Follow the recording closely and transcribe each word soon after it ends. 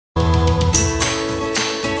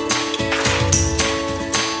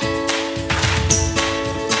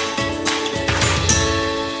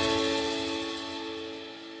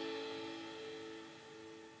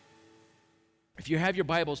you have your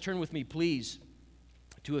Bibles, turn with me, please,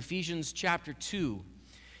 to Ephesians chapter 2.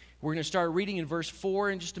 We're going to start reading in verse 4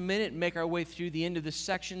 in just a minute and make our way through the end of this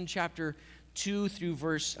section, chapter 2 through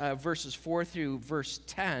verses 4 through verse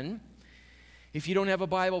 10. If you don't have a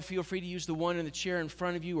Bible, feel free to use the one in the chair in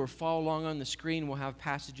front of you or follow along on the screen. We'll have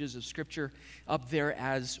passages of Scripture up there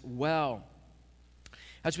as well.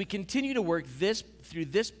 As we continue to work through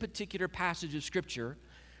this particular passage of Scripture,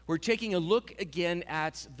 we're taking a look again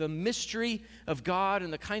at the mystery of God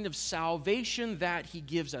and the kind of salvation that He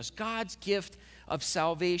gives us. God's gift of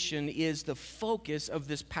salvation is the focus of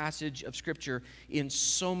this passage of Scripture in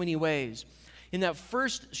so many ways. In that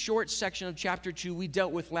first short section of chapter 2 we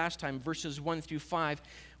dealt with last time, verses 1 through 5,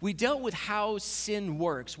 we dealt with how sin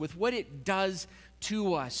works, with what it does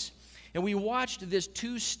to us. And we watched this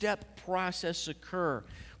two-step process occur.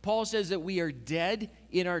 Paul says that we are dead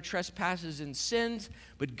in our trespasses and sins,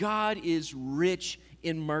 but God is rich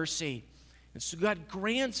in mercy. And so God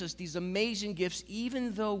grants us these amazing gifts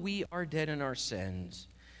even though we are dead in our sins.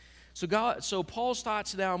 So Paul's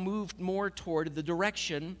thoughts now moved more toward the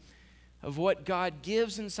direction of what God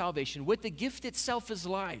gives in salvation, what the gift itself is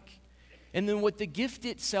like, and then what the gift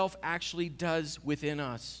itself actually does within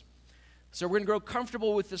us. So we're going to grow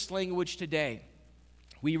comfortable with this language today.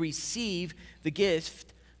 We receive the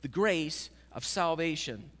gift, the grace of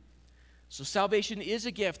salvation. So salvation is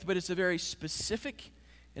a gift, but it's a very specific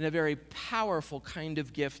and a very powerful kind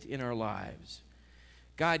of gift in our lives.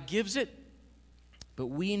 God gives it, but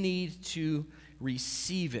we need to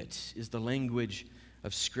receive it, is the language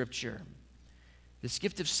of Scripture. This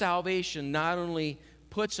gift of salvation not only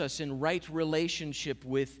puts us in right relationship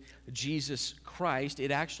with Jesus Christ, it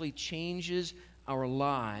actually changes our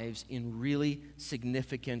lives in really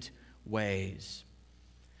significant ways.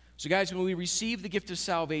 So guys, when we receive the gift of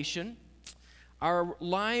salvation, our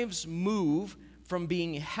lives move from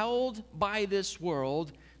being held by this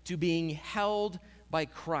world to being held by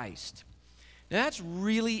Christ. Now that's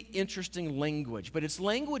really interesting language, but it's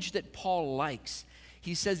language that Paul likes.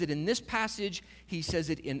 He says it in this passage, he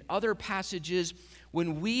says it in other passages.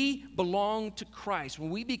 When we belong to Christ,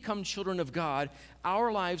 when we become children of God,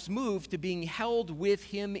 our lives move to being held with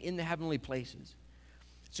Him in the heavenly places.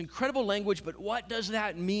 It's incredible language, but what does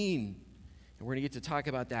that mean? And we're going to get to talk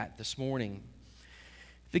about that this morning.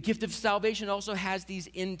 The gift of salvation also has these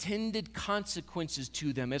intended consequences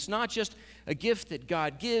to them. It's not just a gift that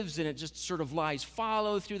God gives and it just sort of lies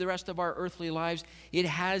fallow through the rest of our earthly lives. It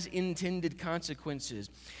has intended consequences.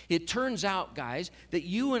 It turns out, guys, that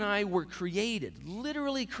you and I were created,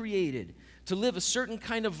 literally created, to live a certain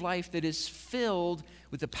kind of life that is filled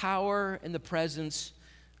with the power and the presence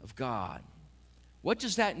of God. What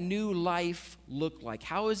does that new life look like?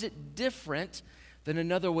 How is it different than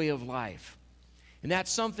another way of life? And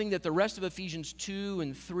that's something that the rest of Ephesians 2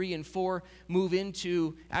 and 3 and 4 move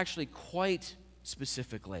into actually quite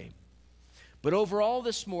specifically. But overall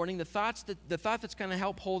this morning, the thought that's going to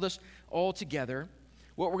help hold us all together,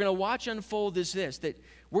 what we're going to watch unfold is this, that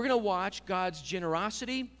we're going to watch God's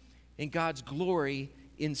generosity and God's glory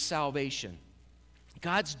in salvation.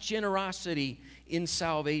 God's generosity in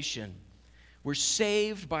salvation. We're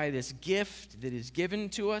saved by this gift that is given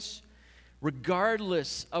to us,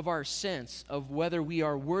 regardless of our sense of whether we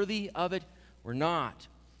are worthy of it or not.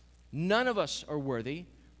 None of us are worthy,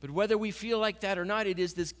 but whether we feel like that or not, it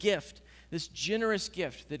is this gift, this generous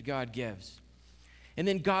gift that God gives. And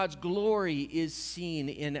then God's glory is seen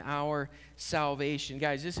in our salvation.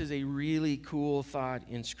 Guys, this is a really cool thought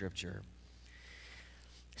in Scripture.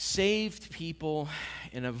 Saved people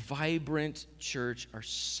in a vibrant church are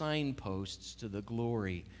signposts to the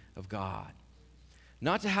glory of God.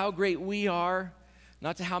 Not to how great we are,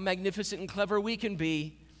 not to how magnificent and clever we can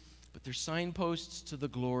be, but they're signposts to the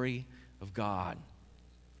glory of God.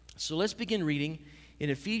 So let's begin reading in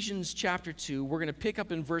Ephesians chapter 2. We're going to pick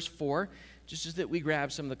up in verse 4, just as that we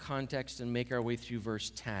grab some of the context and make our way through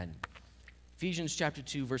verse 10. Ephesians chapter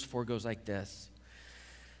 2, verse 4 goes like this.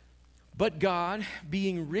 But God,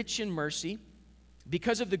 being rich in mercy,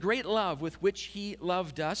 because of the great love with which He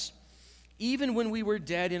loved us, even when we were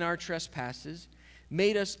dead in our trespasses,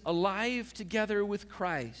 made us alive together with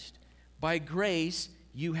Christ. By grace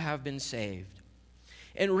you have been saved.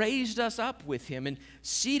 And raised us up with Him and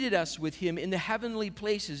seated us with Him in the heavenly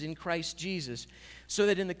places in Christ Jesus, so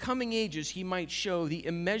that in the coming ages He might show the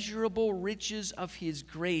immeasurable riches of His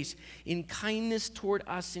grace in kindness toward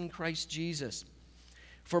us in Christ Jesus.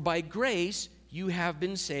 For by grace you have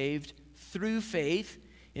been saved through faith,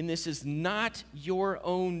 and this is not your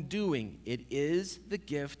own doing. It is the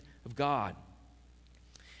gift of God.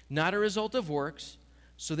 Not a result of works,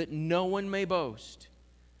 so that no one may boast.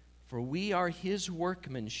 For we are His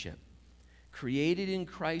workmanship, created in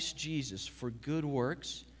Christ Jesus for good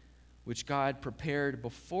works, which God prepared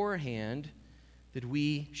beforehand that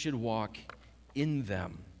we should walk in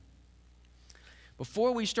them.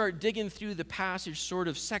 Before we start digging through the passage sort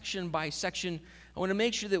of section by section, I want to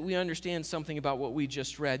make sure that we understand something about what we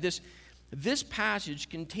just read. This passage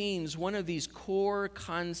contains one of these core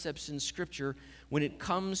concepts in Scripture when it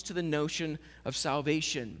comes to the notion of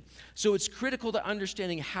salvation. So it's critical to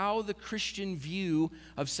understanding how the Christian view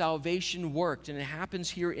of salvation worked, and it happens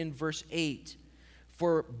here in verse 8.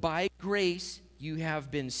 For by grace you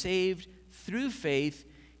have been saved through faith,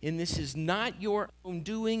 and this is not your own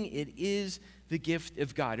doing, it is the gift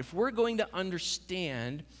of God. If we're going to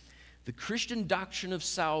understand the Christian doctrine of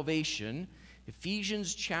salvation,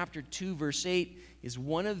 Ephesians chapter 2, verse 8 is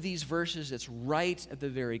one of these verses that's right at the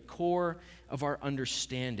very core of our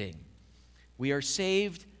understanding. We are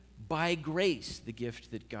saved by grace, the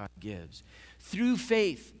gift that God gives, through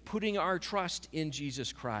faith, putting our trust in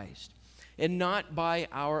Jesus Christ, and not by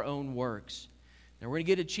our own works. Now, we're going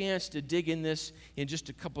to get a chance to dig in this in just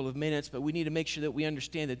a couple of minutes, but we need to make sure that we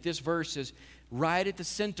understand that this verse is right at the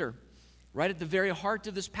center, right at the very heart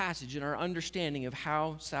of this passage in our understanding of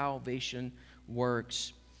how salvation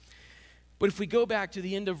works. But if we go back to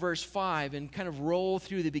the end of verse 5 and kind of roll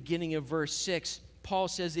through the beginning of verse 6, Paul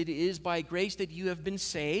says, it is by grace that you have been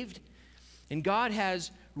saved, and God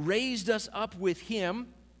has raised us up with him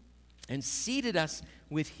and seated us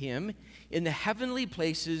with him in the heavenly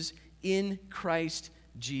places in Christ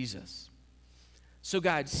Jesus. So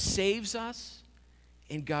God saves us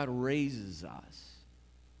and God raises us.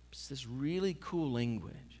 It's this really cool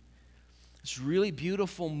language. This really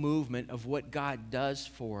beautiful movement of what God does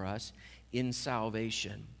for us in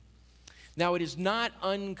salvation. Now, it is not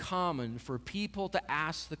uncommon for people to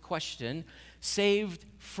ask the question, saved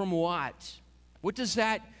from what? What does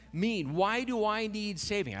that mean? Why do I need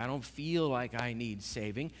saving? I don't feel like I need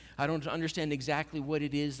saving. I don't understand exactly what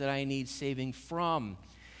it is that I need saving from.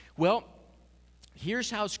 Well, here's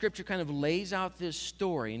how Scripture kind of lays out this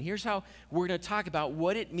story, and here's how we're going to talk about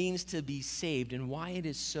what it means to be saved and why it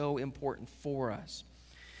is so important for us.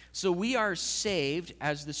 So we are saved,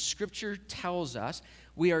 as the Scripture tells us,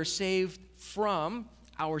 we are saved from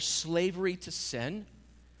our slavery to sin.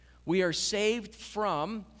 We are saved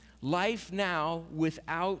from life now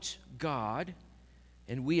without God,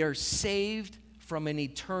 and we are saved from an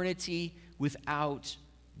eternity without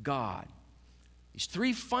God. These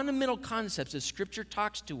three fundamental concepts as Scripture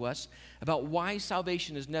talks to us about why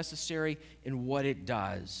salvation is necessary and what it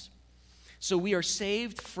does. So we are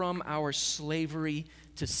saved from our slavery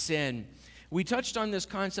to sin. We touched on this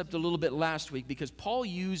concept a little bit last week because Paul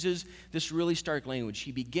uses this really stark language.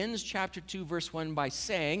 He begins chapter 2, verse 1 by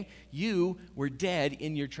saying, you were dead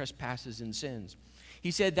in your trespasses and sins.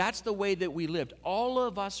 He said that's the way that we lived. All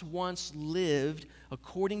of us once lived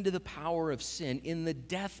according to the power of sin, in the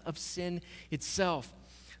death of sin itself.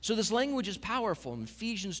 So this language is powerful. In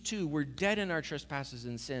Ephesians 2, we're dead in our trespasses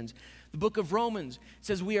and sins. The book of Romans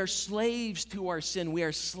says we are slaves to our sin. We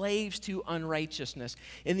are slaves to unrighteousness.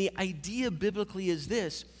 And the idea biblically is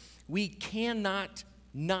this: we cannot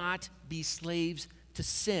not be slaves to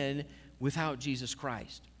sin without Jesus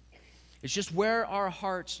Christ. It's just where our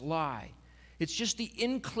hearts lie. It's just the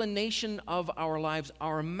inclination of our lives.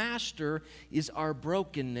 Our master is our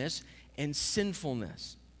brokenness and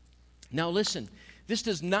sinfulness. Now listen, this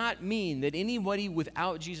does not mean that anybody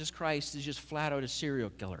without Jesus Christ is just flat out a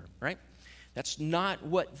serial killer, right? That's not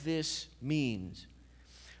what this means.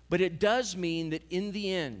 But it does mean that in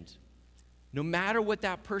the end, no matter what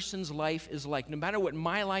that person's life is like, no matter what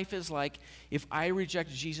my life is like, if I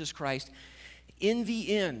reject Jesus Christ, in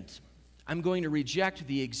the end, I'm going to reject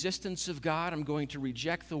the existence of God. I'm going to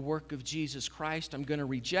reject the work of Jesus Christ. I'm going to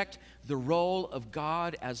reject the role of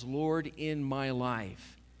God as Lord in my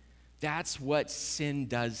life. That's what sin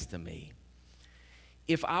does to me.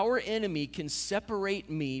 If our enemy can separate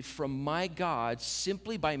me from my God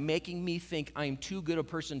simply by making me think I'm too good a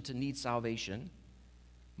person to need salvation,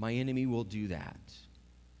 my enemy will do that.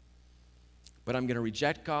 But I'm going to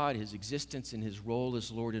reject God, his existence, and his role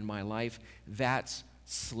as Lord in my life. That's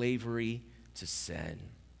slavery to sin.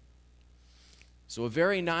 So a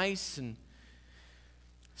very nice and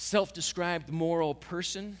self-described moral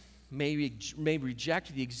person may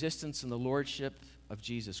reject the existence and the lordship of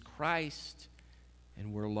Jesus Christ,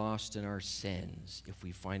 and we're lost in our sins if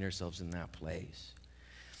we find ourselves in that place.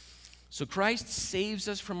 So Christ saves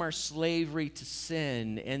us from our slavery to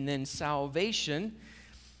sin, and then salvation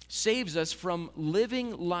saves us from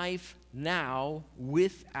living life now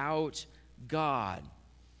without God.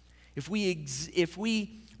 If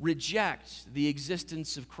we reject the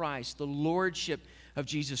existence of Christ, the lordship of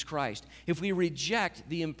Jesus Christ, if we reject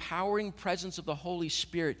the empowering presence of the Holy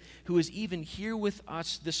Spirit, who is even here with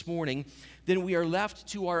us this morning, then we are left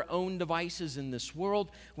to our own devices in this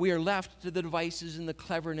world. We are left to the devices and the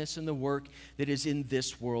cleverness and the work that is in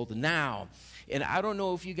this world now. And I don't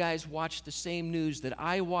know if you guys watch the same news that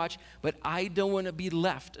I watch, but I don't want to be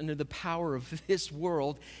left under the power of this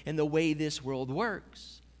world and the way this world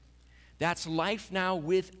works. That's life now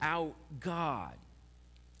without God,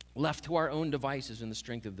 left to our own devices in the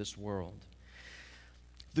strength of this world.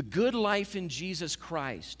 The good life in Jesus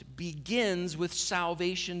Christ begins with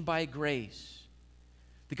salvation by grace.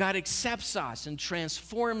 That God accepts us and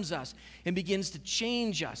transforms us and begins to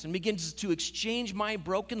change us and begins to exchange my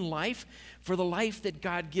broken life for the life that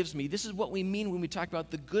God gives me. This is what we mean when we talk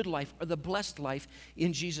about the good life or the blessed life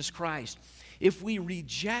in Jesus Christ. If we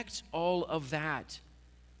reject all of that,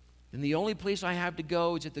 then the only place I have to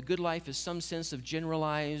go is that the good life is some sense of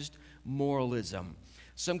generalized moralism,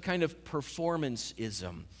 some kind of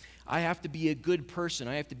performance-ism. I have to be a good person.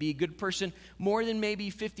 I have to be a good person more than maybe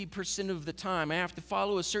 50% of the time. I have to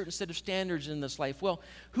follow a certain set of standards in this life. Well,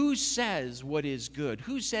 who says what is good?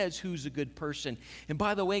 Who says who's a good person? And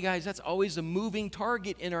by the way, guys, that's always a moving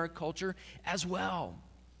target in our culture as well.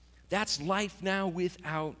 That's life now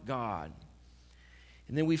without God.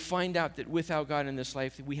 And then we find out that without God in this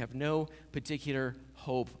life, we have no particular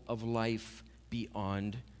hope of life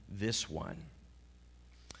beyond this one.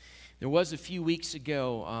 There was a few weeks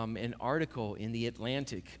ago an article in The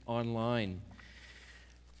Atlantic online,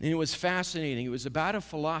 and it was fascinating. It was about a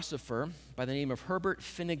philosopher by the name of Herbert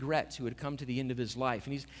Vinaigrette who had come to the end of his life.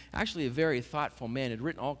 And he's actually a very thoughtful man. He had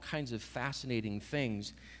written all kinds of fascinating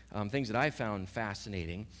things, things that I found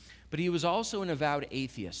fascinating. But he was also an avowed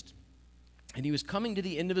atheist. And he was coming to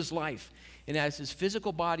the end of his life. And as his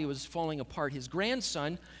physical body was falling apart, his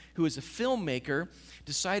grandson, who is a filmmaker,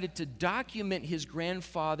 decided to document his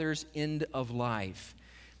grandfather's end of life.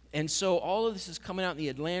 And so all of this is coming out in The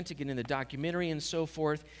Atlantic and in the documentary and so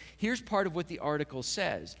forth. Here's part of what the article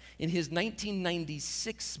says. In his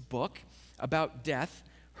 1996 book about death,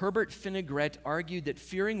 Herbert Vinaigrette argued that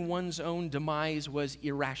fearing one's own demise was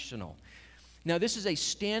irrational. Now, this is a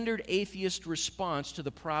standard atheist response to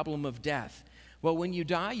the problem of death. Well, when you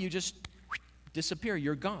die, you just disappear.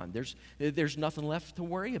 You're gone. There's nothing left to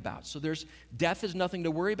worry about. So death is nothing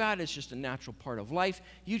to worry about. It's just a natural part of life.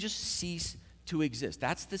 You just cease to exist.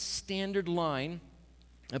 That's the standard line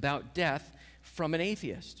about death from an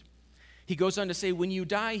atheist. He goes on to say, when you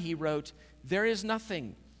die, he wrote, there is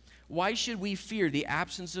nothing. Why should we fear the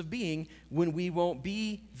absence of being when we won't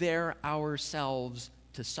be there ourselves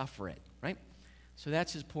to suffer it, right? So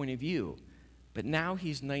that's his point of view. But now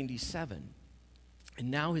he's 97,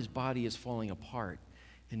 and now his body is falling apart,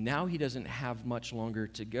 and now he doesn't have much longer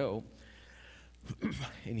to go.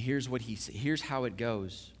 And here's how it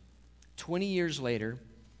goes. 20 years later,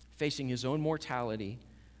 facing his own mortality,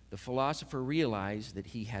 the philosopher realized that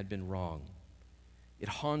he had been wrong. It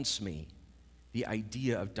haunts me, the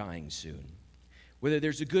idea of dying soon, whether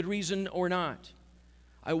there's a good reason or not.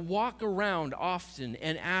 I walk around often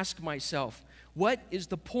and ask myself, what is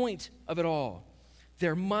the point of it all?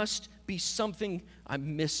 There must be something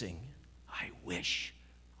I'm missing. I wish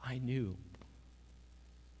I knew.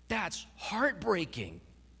 That's heartbreaking.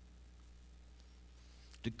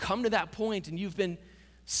 To come to that point and you've been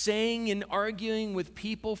saying and arguing with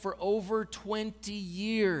people for over 20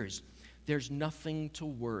 years, there's nothing to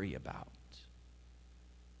worry about.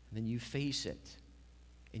 And then you face it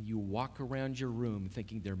and you walk around your room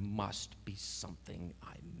thinking there must be something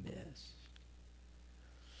I missed.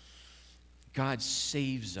 God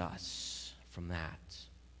saves us from that.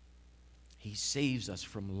 He saves us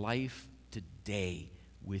from life today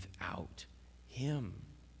without Him.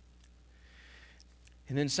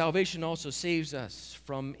 And then salvation also saves us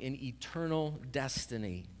from an eternal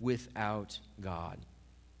destiny without God.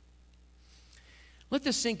 Let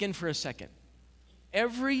this sink in for a second.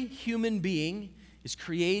 Every human being is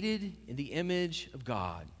created in the image of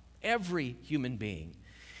God. Every human being.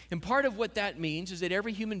 And part of what that means is that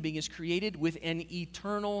every human being is created with an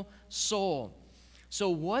eternal soul. So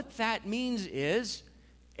what that means is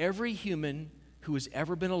every human who has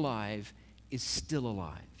ever been alive is still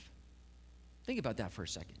alive. Think about that for a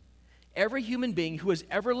second. Every human being who has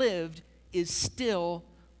ever lived is still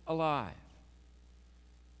alive.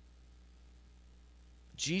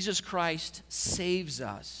 Jesus Christ saves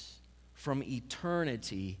us from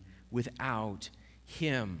eternity without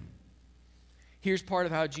Him. Here's part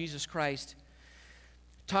of how Jesus Christ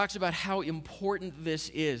talks about how important this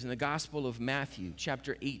is in the Gospel of Matthew,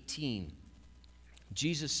 chapter 18.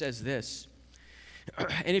 Jesus says this,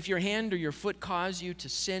 And if your hand or your foot cause you to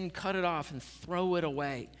sin, cut it off and throw it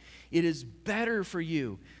away. It is better for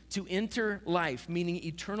you to enter life, meaning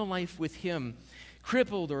eternal life with him,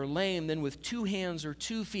 crippled or lame, than with 2 hands or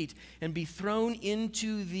 2 feet, and be thrown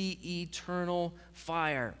into the eternal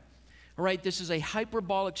fire. All right, this is a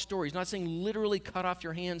hyperbolic story. He's not saying literally cut off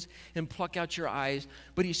your hands and pluck out your eyes,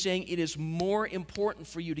 but he's saying it is more important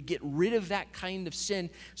for you to get rid of that kind of sin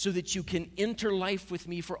so that you can enter life with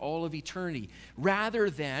me for all of eternity, rather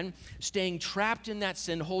than staying trapped in that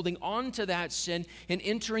sin, holding on to that sin, and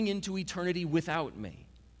entering into eternity without me.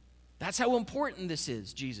 That's how important this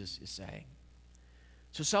is, Jesus is saying.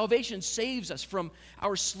 So salvation saves us from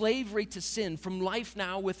our slavery to sin, from life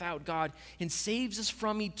now without God, and saves us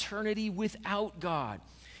from eternity without God.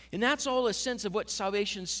 And that's all a sense of what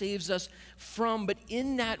salvation saves us from. But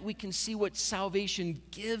in that, we can see what salvation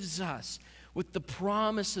gives us, what the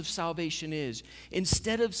promise of salvation is.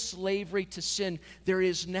 Instead of slavery to sin, there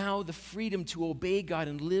is now the freedom to obey God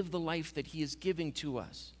and live the life that he is giving to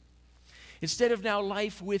us. Instead of now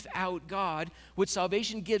life without God, what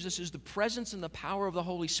salvation gives us is the presence and the power of the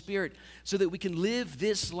Holy Spirit so that we can live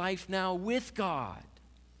this life now with God.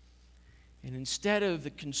 And instead of the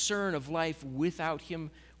concern of life without him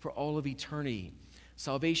for all of eternity,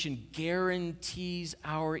 salvation guarantees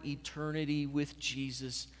our eternity with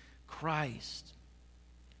Jesus Christ.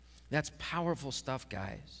 That's powerful stuff,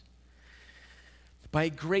 guys. By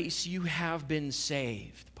grace you have been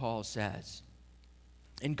saved, Paul says.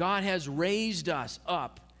 And God has raised us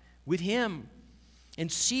up with him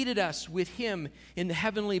and seated us with him in the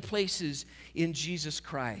heavenly places in Jesus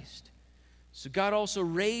Christ. So God also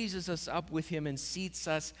raises us up with him and seats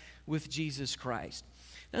us with Jesus Christ.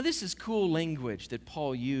 Now this is cool language that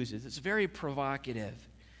Paul uses. It's very provocative.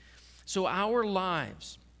 So our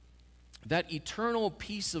lives, that eternal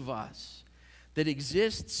piece of us that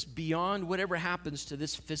exists beyond whatever happens to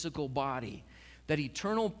this physical body, that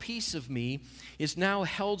eternal piece of me is now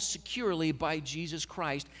held securely by Jesus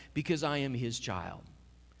Christ because I am his child.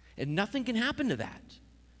 And nothing can happen to that.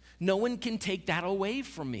 No one can take that away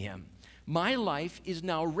from him. My life is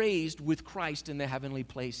now raised with Christ in the heavenly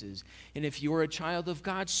places. And if you're a child of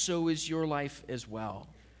God, so is your life as well.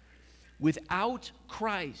 Without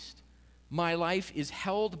Christ, my life is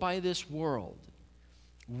held by this world.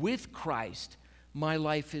 With Christ, my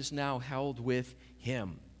life is now held with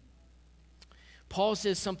him. Paul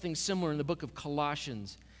says something similar in the book of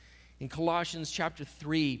Colossians. In Colossians chapter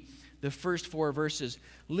 3, the first 4 verses,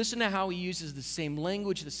 listen to how he uses the same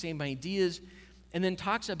language, the same ideas, and then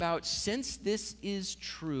talks about, since this is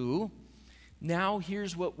true, now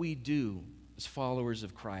here's what we do as followers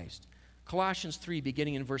of Christ. Colossians 3,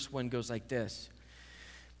 beginning in verse 1, goes like this.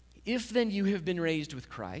 If then you have been raised with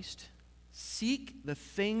Christ, seek the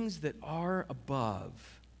things that are above,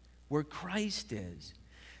 where Christ is,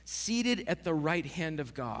 seated at the right hand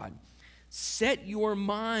of God. Set your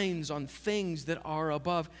minds on things that are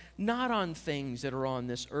above, not on things that are on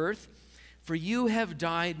this earth. For you have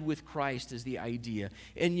died with Christ, is the idea,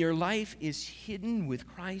 and your life is hidden with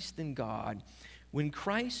Christ in God. When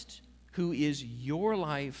Christ, who is your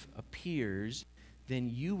life, appears, then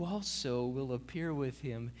you also will appear with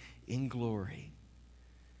him in glory.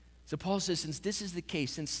 So Paul says, since this is the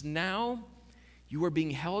case, since now you are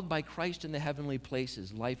being held by Christ in the heavenly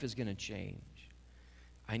places, life is going to change.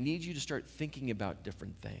 I need you to start thinking about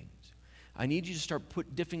different things. I need you to start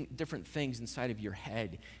put different things inside of your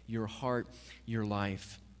head, your heart, your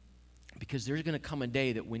life. Because there's going to come a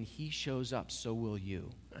day that when he shows up, so will you.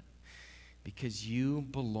 Because you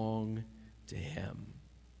belong to him.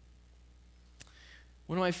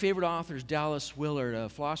 One of my favorite authors, Dallas Willard, a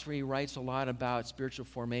philosopher, he writes a lot about spiritual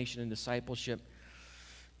formation and discipleship.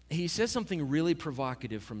 He says something really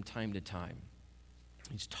provocative from time to time.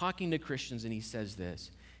 He's talking to Christians and he says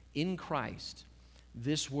this: in Christ,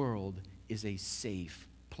 this world is a safe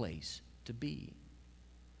place to be.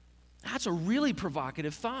 That's a really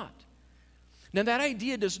provocative thought. Now, that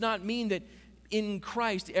idea does not mean that in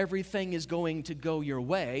Christ everything is going to go your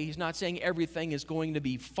way. He's not saying everything is going to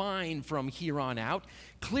be fine from here on out.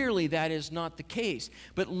 Clearly, that is not the case.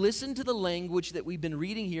 But listen to the language that we've been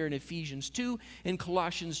reading here in Ephesians 2 and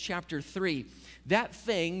Colossians chapter 3. That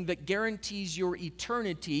thing that guarantees your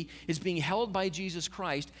eternity is being held by Jesus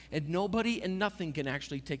Christ, and nobody and nothing can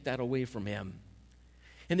actually take that away from him.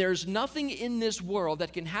 And there's nothing in this world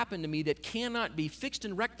that can happen to me that cannot be fixed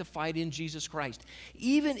and rectified in Jesus Christ,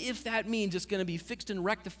 even if that means it's going to be fixed and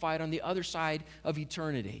rectified on the other side of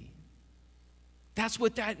eternity. That's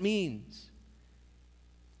what that means.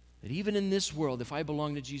 That even in this world, if I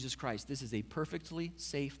belong to Jesus Christ, this is a perfectly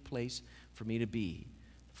safe place for me to be.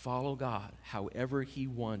 Follow God however he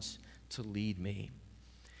wants to lead me.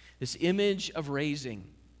 This image of raising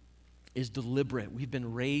is deliberate. We've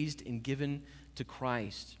been raised and given to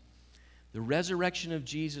Christ. The resurrection of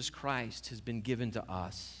Jesus Christ has been given to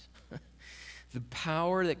us. The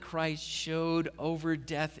power that Christ showed over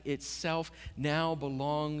death itself now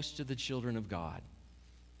belongs to the children of God.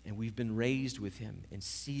 And we've been raised with him and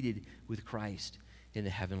seated with Christ in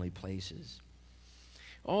the heavenly places.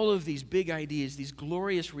 All of these big ideas, these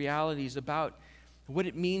glorious realities about what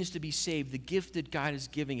it means to be saved, the gift that God is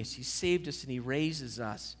giving us. He saved us and he raises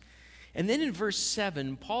us. And then in verse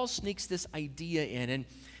 7, Paul sneaks this idea in. And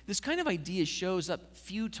this kind of idea shows up a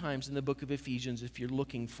few times in the book of Ephesians if you're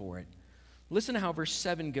looking for it. Listen to how verse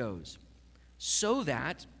 7 goes. So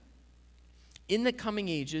that in the coming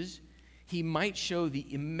ages he might show the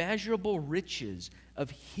immeasurable riches of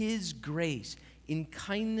his grace in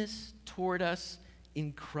kindness toward us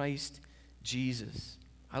in Christ Jesus.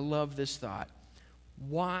 I love this thought.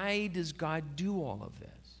 Why does God do all of this?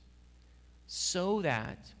 So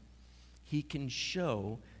that he can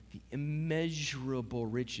show the immeasurable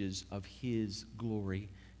riches of his glory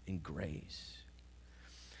and grace.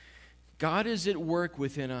 God is at work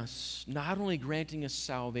within us, not only granting us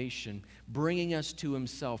salvation, bringing us to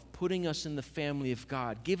himself, putting us in the family of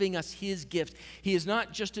God, giving us his gift. He is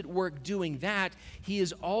not just at work doing that, he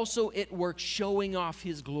is also at work showing off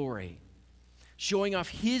his glory, showing off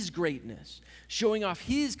his greatness, showing off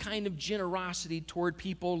his kind of generosity toward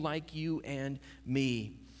people like you and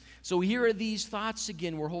me. So here are these thoughts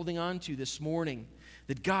again we're holding on to this morning,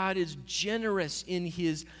 that God is generous in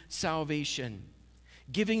his salvation,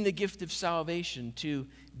 giving the gift of salvation to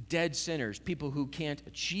dead sinners, people who can't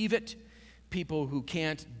achieve it, people who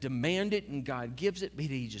can't demand it, and God gives it, but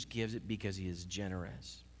he just gives it because he is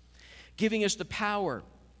generous. Giving us the power,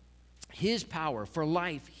 his power for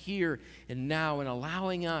life here and now, and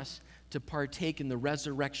allowing us to partake in the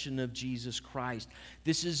resurrection of Jesus Christ.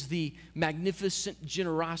 This is the magnificent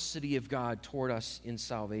generosity of God toward us in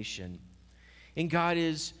salvation. And God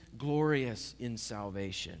is glorious in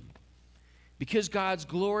salvation. Because God's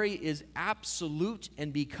glory is absolute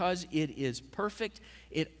and because it is perfect,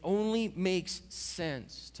 it only makes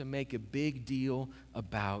sense to make a big deal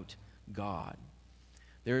about God.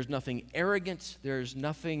 There is nothing arrogant, there is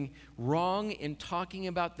nothing wrong in talking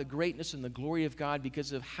about the greatness and the glory of God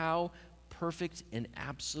because of how perfect and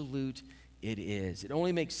absolute it is. It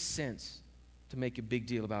only makes sense to make a big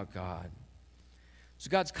deal about God.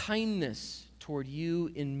 So God's kindness toward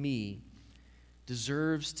you and me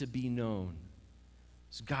deserves to be known.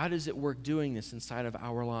 So God is at work doing this inside of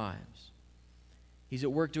our lives. He's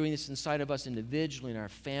at work doing this inside of us individually, in our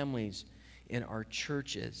families, in our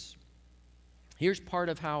churches. Here's part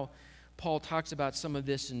of how Paul talks about some of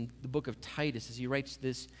this in the book of Titus as he writes to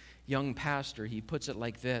this young pastor. He puts it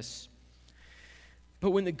like this. But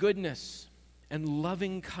when the goodness and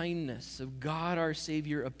loving kindness of God our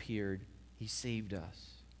Savior appeared, he saved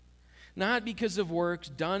us. Not because of works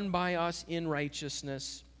done by us in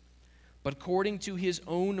righteousness, but according to his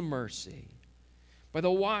own mercy, by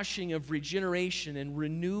the washing of regeneration and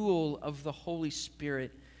renewal of the Holy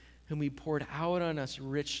Spirit, whom he poured out on us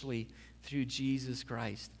richly through Jesus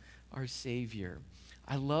Christ, our Savior.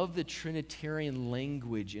 I love the Trinitarian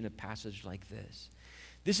language in a passage like this.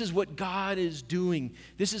 This is what God is doing.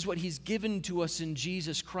 This is what he's given to us in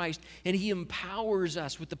Jesus Christ, and he empowers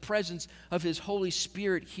us with the presence of his Holy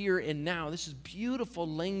Spirit here and now. This is beautiful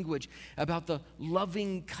language about the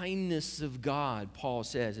loving kindness of God, Paul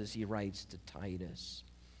says as he writes to Titus.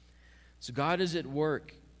 So God is at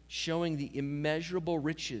work showing the immeasurable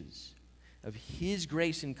riches of his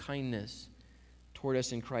grace and kindness toward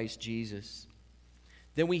us in Christ Jesus.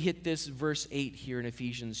 Then we hit this verse 8 here in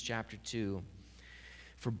Ephesians chapter 2.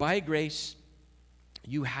 For by grace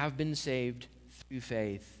you have been saved through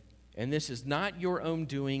faith, and this is not your own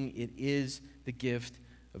doing, it is the gift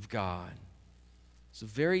of God. So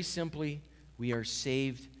very simply, we are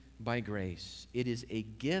saved by grace. It is a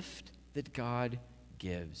gift that God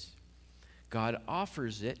gives. God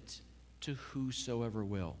offers it to whosoever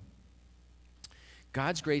will.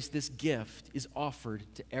 God's grace, this gift, is offered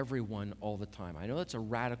to everyone all the time. I know that's a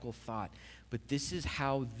radical thought, but this is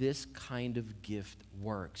how this kind of gift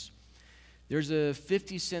works. There's a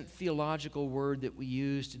 50-cent theological word that we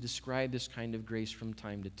use to describe this kind of grace from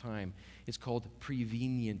time to time. It's called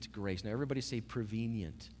prevenient grace. Now, everybody say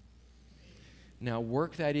prevenient. Now,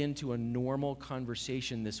 work that into a normal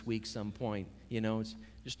conversation this week some point. You know,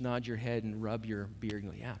 just nod your head and rub your beard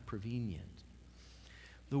and go, yeah, prevenient.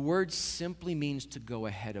 The word simply means to go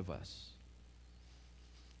ahead of us.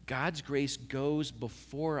 God's grace goes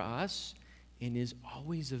before us and is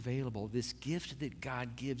always available. This gift that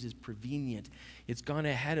God gives is prevenient. It's gone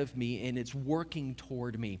ahead of me, and it's working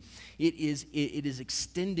toward me. It is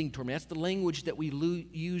extending toward me. That's the language that we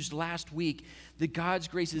used last week, that God's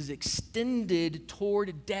grace is extended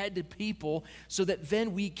toward dead people so that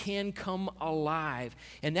then we can come alive.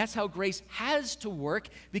 And that's how grace has to work,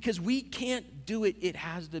 because we can't do it. It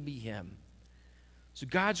has to be Him. So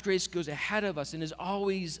God's grace goes ahead of us and is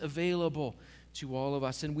always available to all of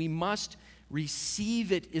us, and we must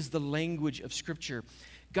receive it, is the language of Scripture.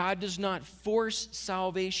 God does not force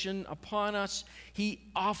salvation upon us. He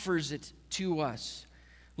offers it to us.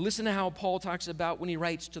 Listen to how Paul talks about when he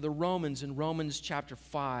writes to the Romans in Romans chapter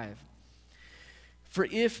 5. For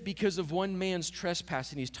if because of one man's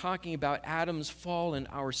trespass, and he's talking about Adam's fall and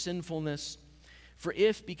our sinfulness, for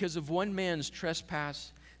if because of one man's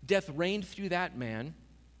trespass death reigned through that man,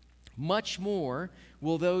 much more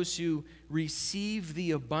will those who receive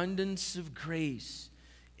the abundance of grace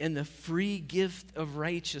and the free gift of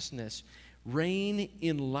righteousness reign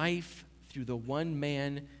in life through the one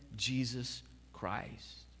man, Jesus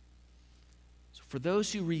Christ. So for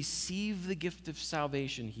those who receive the gift of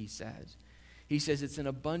salvation, he says it's an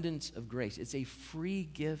abundance of grace. It's a free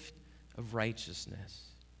gift of righteousness.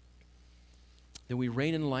 That we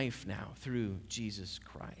reign in life now through Jesus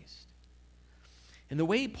Christ. And the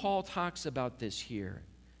way Paul talks about this here,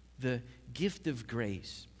 the gift of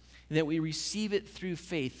grace, and that we receive it through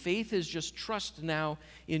faith. Faith is just trust now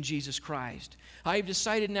in Jesus Christ. I have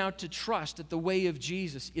decided now to trust that the way of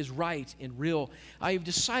Jesus is right and real. I have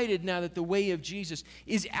decided now that the way of Jesus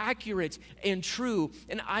is accurate and true,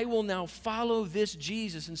 and I will now follow this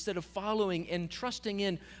Jesus instead of following and trusting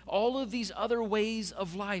in all of these other ways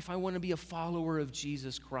of life. I want to be a follower of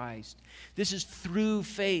Jesus Christ. This is through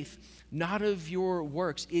faith, not of your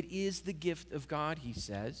works. It is the gift of God, he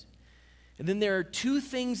says. And then there are two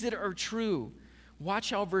things that are true. Watch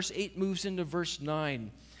how verse 8 moves into verse 9.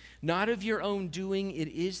 Not of your own doing, it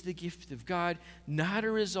is the gift of God, not a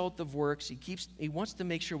result of works. He wants to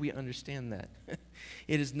make sure we understand that.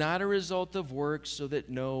 It is not a result of works so that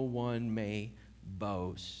no one may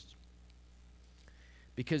boast.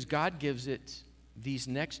 Because God gives it, these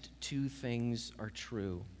next two things are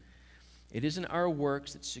true. It isn't our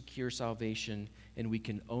works that secure salvation, and we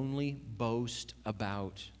can only boast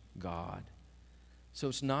about God. So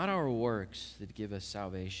it's not our works that give us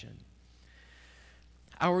salvation.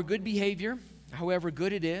 Our good behavior, however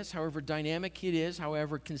good it is, however dynamic it is,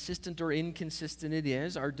 however consistent or inconsistent it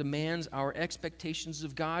is, our demands, our expectations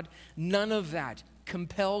of God, none of that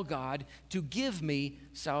compel God to give me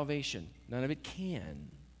salvation. None of it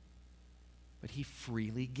can. But He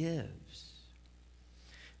freely gives.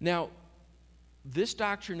 Now, this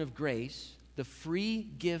doctrine of grace, the free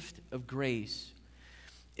gift of grace,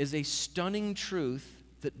 is a stunning truth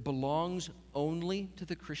that belongs only to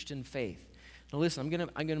the Christian faith. Now listen,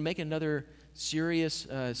 I'm gonna make another serious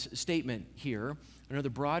statement here, another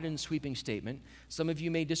broad and sweeping statement. Some of you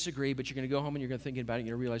may disagree, but you're going to go home and you're going to think about it and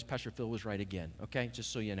you're going to realize Pastor Phil was right again, okay?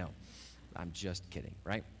 Just so you know. I'm just kidding,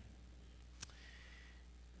 right?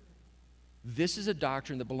 This is a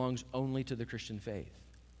doctrine that belongs only to the Christian faith.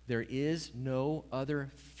 There is no other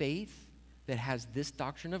faith that has this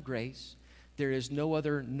doctrine of grace. There is no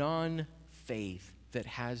other non-faith that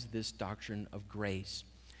has this doctrine of grace.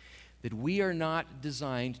 That we are not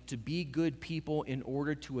designed to be good people in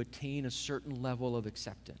order to attain a certain level of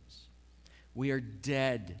acceptance. We are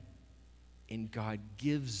dead, and God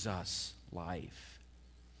gives us life.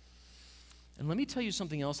 And let me tell you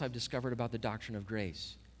something else I've discovered about the doctrine of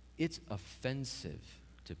grace. It's offensive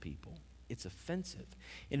to people. It's offensive.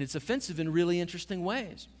 And it's offensive in really interesting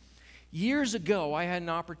ways. Years ago, I had an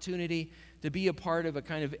opportunity to be a part of a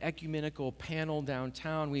kind of ecumenical panel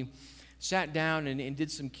downtown. We sat down and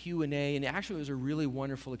did some Q&A, and actually it was a really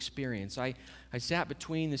wonderful experience. I sat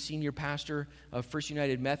between the senior pastor of First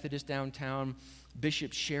United Methodist downtown,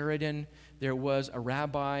 Bishop Sheridan. There was a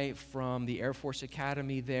rabbi from the Air Force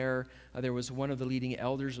Academy there. There was one of the leading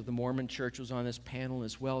elders of the Mormon Church was on this panel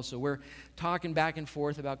as well. So we're talking back and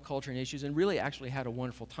forth about culture and issues, and really actually had a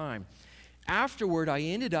wonderful time. Afterward, I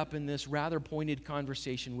ended up in this rather pointed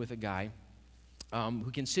conversation with a guy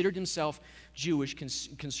who considered himself Jewish,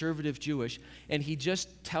 conservative Jewish, and he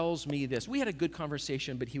just tells me this. We had a good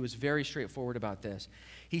conversation, but he was very straightforward about this.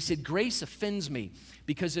 He said, grace offends me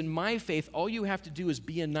because in my faith, all you have to do is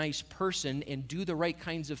be a nice person and do the right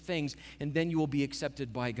kinds of things, and then you will be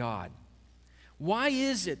accepted by God. Why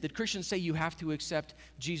is it that Christians say you have to accept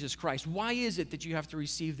Jesus Christ? Why is it that you have to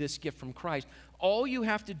receive this gift from Christ? All you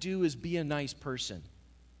have to do is be a nice person.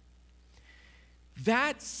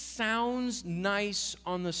 That sounds nice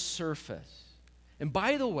on the surface. And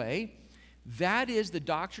by the way, That is the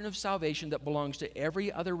doctrine of salvation that belongs to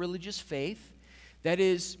every other religious faith. That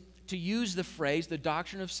is, to use the phrase, the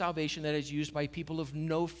doctrine of salvation that is used by people of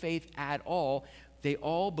no faith at all. They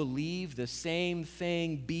all believe the same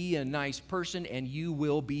thing: be a nice person and you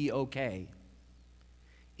will be okay.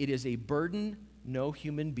 It is a burden no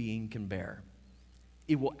human being can bear.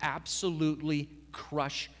 It will absolutely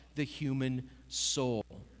crush the human soul.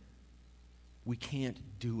 We can't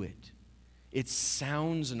do it. It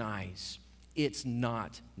sounds nice. It's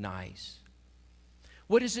not nice.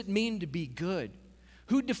 What does it mean to be good?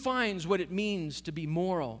 Who defines what it means to be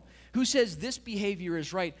moral? Who says this behavior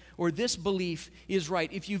is right or this belief is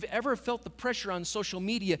right? If you've ever felt the pressure on social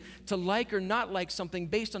media to like or not like something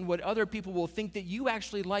based on what other people will think that you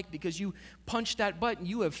actually like because you punched that button,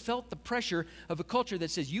 you have felt the pressure of a culture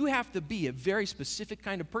that says you have to be a very specific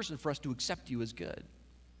kind of person for us to accept you as good.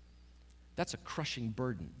 That's a crushing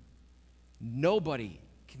burden. Nobody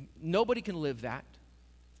can live that.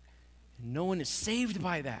 No one is saved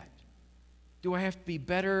by that. Do I have to be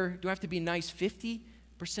better? Do I have to be nice 50%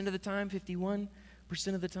 of the time, 51%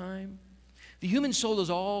 of the time? The human soul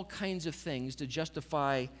does all kinds of things to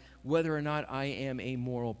justify whether or not I am a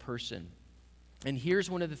moral person. And here's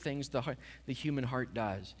one of the things the human heart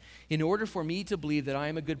does. In order for me to believe that I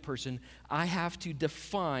am a good person, I have to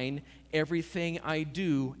define everything I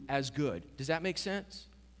do as good. Does that make sense?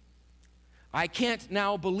 I can't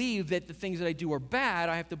now believe that the things that I do are bad.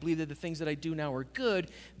 I have to believe that the things that I do now are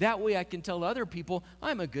good. That way I can tell other people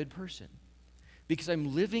I'm a good person. Because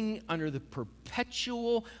I'm living under the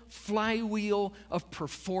perpetual flywheel of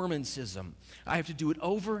performancism. I have to do it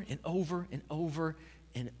over and over and over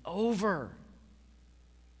and over.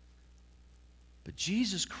 But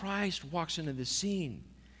Jesus Christ walks into the scene.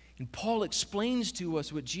 And Paul explains to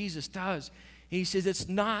us what Jesus does. He says it's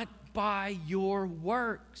not by your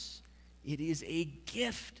works. It is a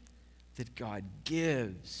gift that God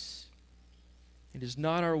gives. It is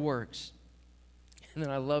not our works. And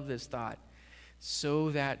then I love this thought.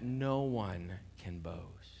 So that no one can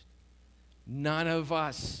boast. None of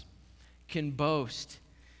us can boast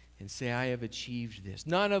and say, I have achieved this.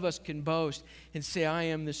 None of us can boast and say, I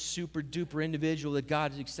am this super duper individual that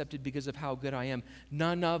God has accepted because of how good I am.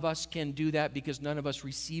 None of us can do that because none of us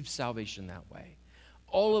received salvation that way.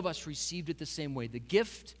 All of us received it the same way, the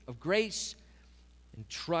gift of grace and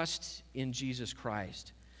trust in Jesus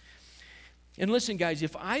Christ. And listen, guys,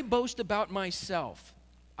 if I boast about myself,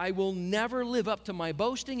 I will never live up to my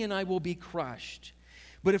boasting and I will be crushed.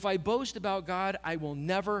 But if I boast about God, I will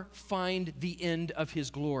never find the end of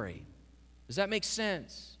His glory. Does that make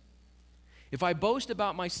sense? If I boast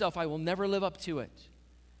about myself, I will never live up to it.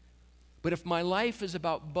 But if my life is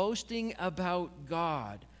about boasting about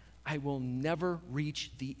God, I will never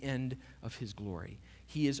reach the end of His glory.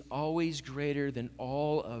 He is always greater than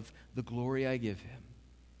all of the glory I give Him.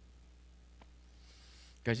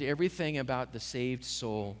 Guys, everything about the saved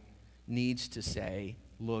soul needs to say,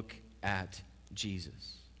 look at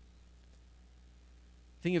Jesus.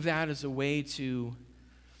 Think of that as a way to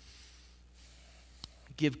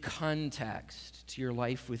give context to your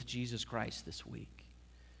life with Jesus Christ this week.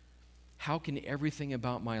 How can everything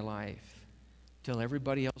about my life tell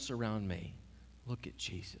everybody else around me, look at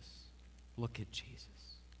Jesus, look at Jesus?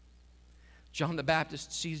 John the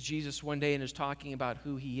Baptist sees Jesus one day and is talking about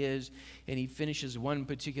who He is, and he finishes one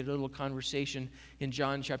particular little conversation in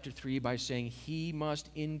John chapter 3 by saying, He must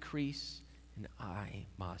increase and I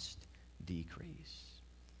must decrease.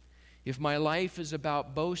 If my life is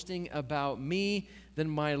about boasting about me, then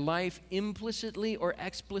my life implicitly or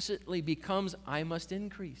explicitly becomes, I must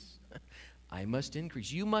increase. I must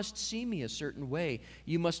increase. You must see me a certain way.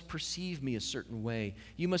 You must perceive me a certain way.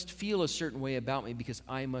 You must feel a certain way about me because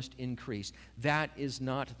I must increase. That is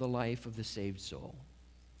not the life of the saved soul.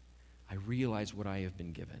 I realize what I have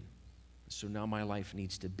been given. So now my life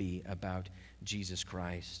needs to be about Jesus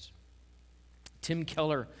Christ. Tim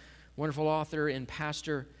Keller, wonderful author and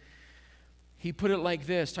pastor, he put it like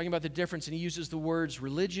this, talking about the difference, and he uses the words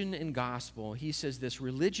religion and gospel. He says this: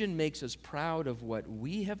 religion makes us proud of what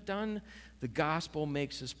we have done. The gospel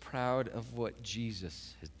makes us proud of what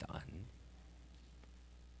Jesus has done.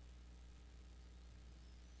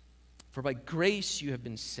 For by grace you have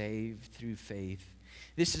been saved through faith.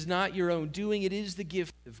 This is not your own doing. It is the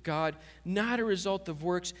gift of God, not a result of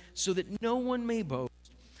works, so that no one may boast.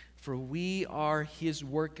 For we are His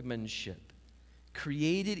workmanship,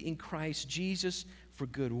 created in Christ Jesus for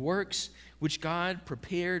good works, which God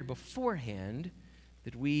prepared beforehand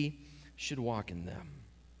that we should walk in them.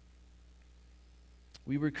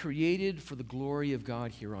 We were created for the glory of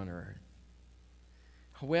God here on earth.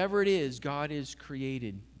 However it is, God has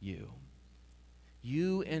created you.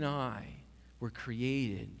 You and I were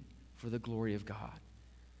created for the glory of God.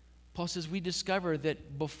 Paul says we discover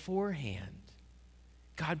that beforehand,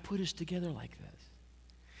 God put us together like this.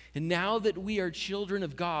 And now that we are children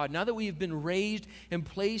of God, now that we have been raised and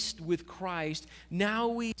placed with Christ, now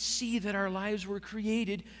we see that our lives were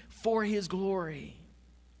created for His glory.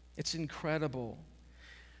 It's incredible.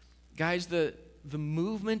 Guys, the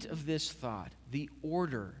movement of this thought, the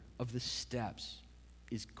order of the steps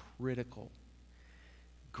is critical.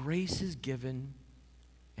 Grace is given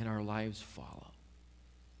and our lives follow.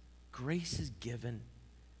 Grace is given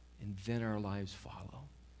and then our lives follow.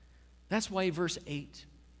 That's why verse 8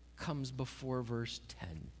 comes before verse 10.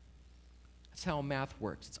 That's how math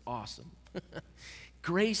works. It's awesome.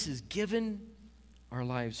 Grace is given, our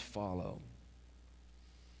lives follow.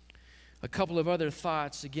 A couple of other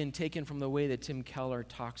thoughts, again, taken from the way that Tim Keller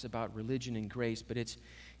talks about religion and grace, but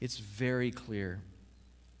it's very clear.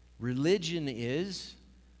 Religion is,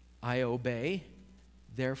 I obey,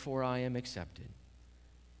 therefore I am accepted.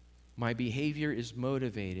 My behavior is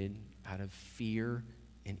motivated out of fear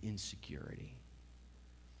and insecurity.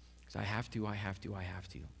 I have to. I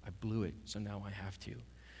blew it, so now I have to.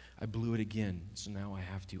 I blew it again, so now I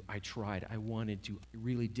have to. I tried. I wanted to. I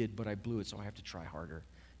really did, but I blew it, so I have to try harder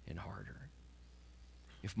and harder.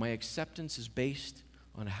 If my acceptance is based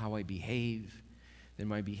on how I behave, then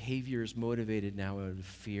my behavior is motivated now out of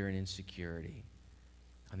fear and insecurity.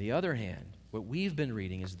 On the other hand, what we've been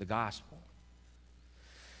reading is the gospel.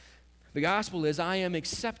 The gospel is, I am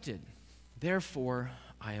accepted, therefore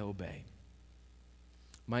I obey.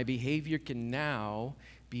 My behavior can now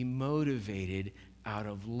be motivated out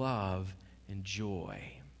of love and joy.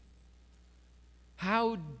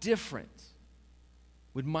 How different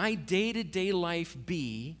would my day-to-day life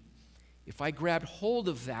be if I grabbed hold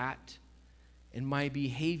of that and my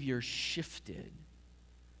behavior shifted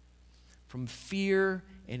from fear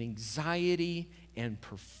and anxiety and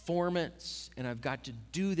performance, and I've got to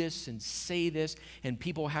do this and say this, and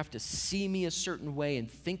people have to see me a certain way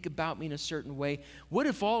and think about me in a certain way? What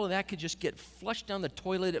if all of that could just get flushed down the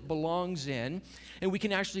toilet it belongs in, and we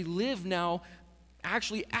can actually live now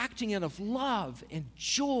actually acting out of love and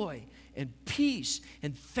joy and peace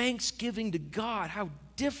and thanksgiving to God? How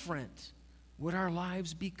different would our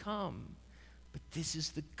lives become? But this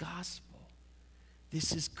is the gospel.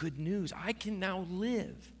 This is good news. I can now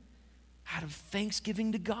live out of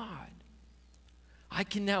thanksgiving to God. I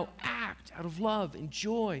can now act out of love and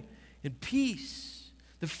joy and peace.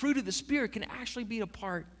 The fruit of the Spirit can actually be a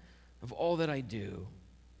part of all that I do.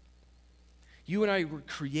 You and I were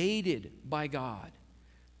created by God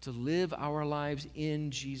to live our lives in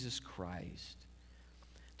Jesus Christ,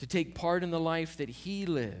 to take part in the life that He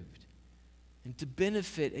lived, and to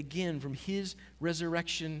benefit again from His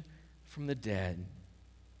resurrection from the dead.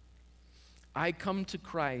 I come to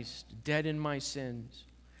Christ, dead in my sins,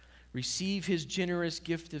 receive His generous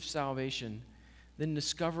gift of salvation, then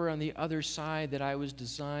discover on the other side that I was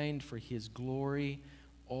designed for His glory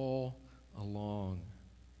all along.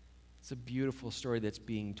 It's a beautiful story that's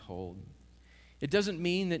being told. It doesn't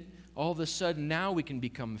mean that all of a sudden now we can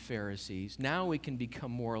become Pharisees, now we can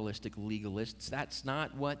become moralistic legalists. That's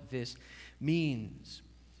not what this means.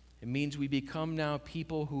 It means we become now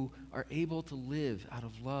people who are able to live out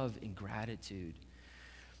of love and gratitude.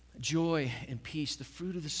 Joy and peace, the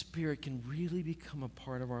fruit of the Spirit, can really become a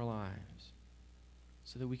part of our lives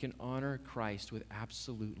so that we can honor Christ with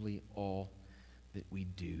absolutely all that we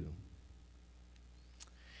do.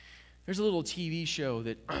 There's a little TV show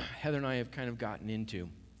that Heather and I have kind of gotten into,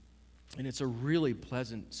 and it's a really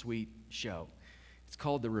pleasant, sweet show. It's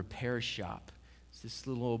called The Repair Shop. It's this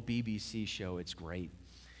little old BBC show. It's great.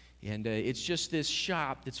 And it's just this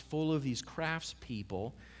shop that's full of these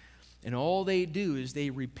craftspeople, and all they do is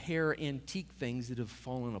they repair antique things that have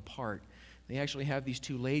fallen apart. They actually have these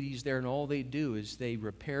two ladies there, and all they do is they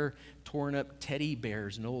repair torn-up teddy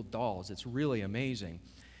bears and old dolls. It's really amazing.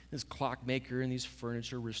 This clockmaker and these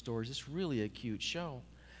furniture restorers. It's really a cute show.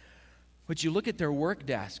 But you look at their work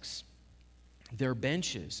desks, their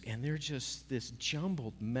benches, and they're just this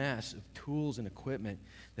jumbled mess of tools and equipment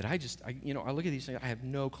that I look at these things, I have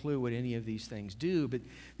no clue what any of these things do, but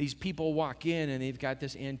these people walk in and they've got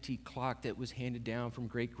this antique clock that was handed down from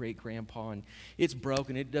great-great-grandpa, and it's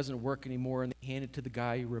broken, it doesn't work anymore, and they hand it to the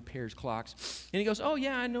guy who repairs clocks, and he goes, oh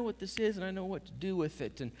yeah, I know what this is, and I know what to do with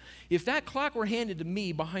it. And if that clock were handed to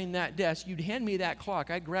me behind that desk, you'd hand me that clock,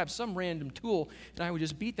 I'd grab some random tool, and I would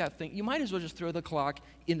just beat that thing. You might as well just throw the clock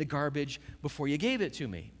in the garbage before you gave it to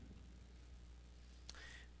me.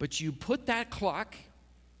 But you put that clock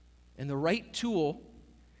and the right tool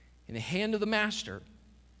in the hand of the master,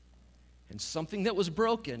 and something that was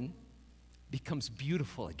broken becomes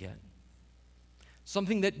beautiful again.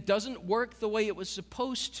 Something that doesn't work the way it was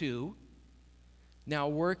supposed to now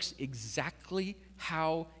works exactly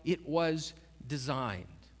how it was designed.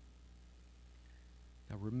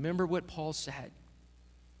 Now remember what Paul said.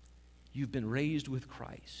 You've been raised with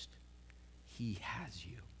Christ. He has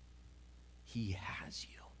you. He has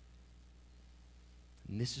you.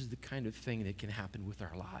 And this is the kind of thing that can happen with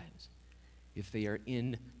our lives if they are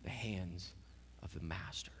in the hands of the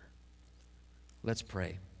Master. Let's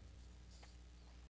pray.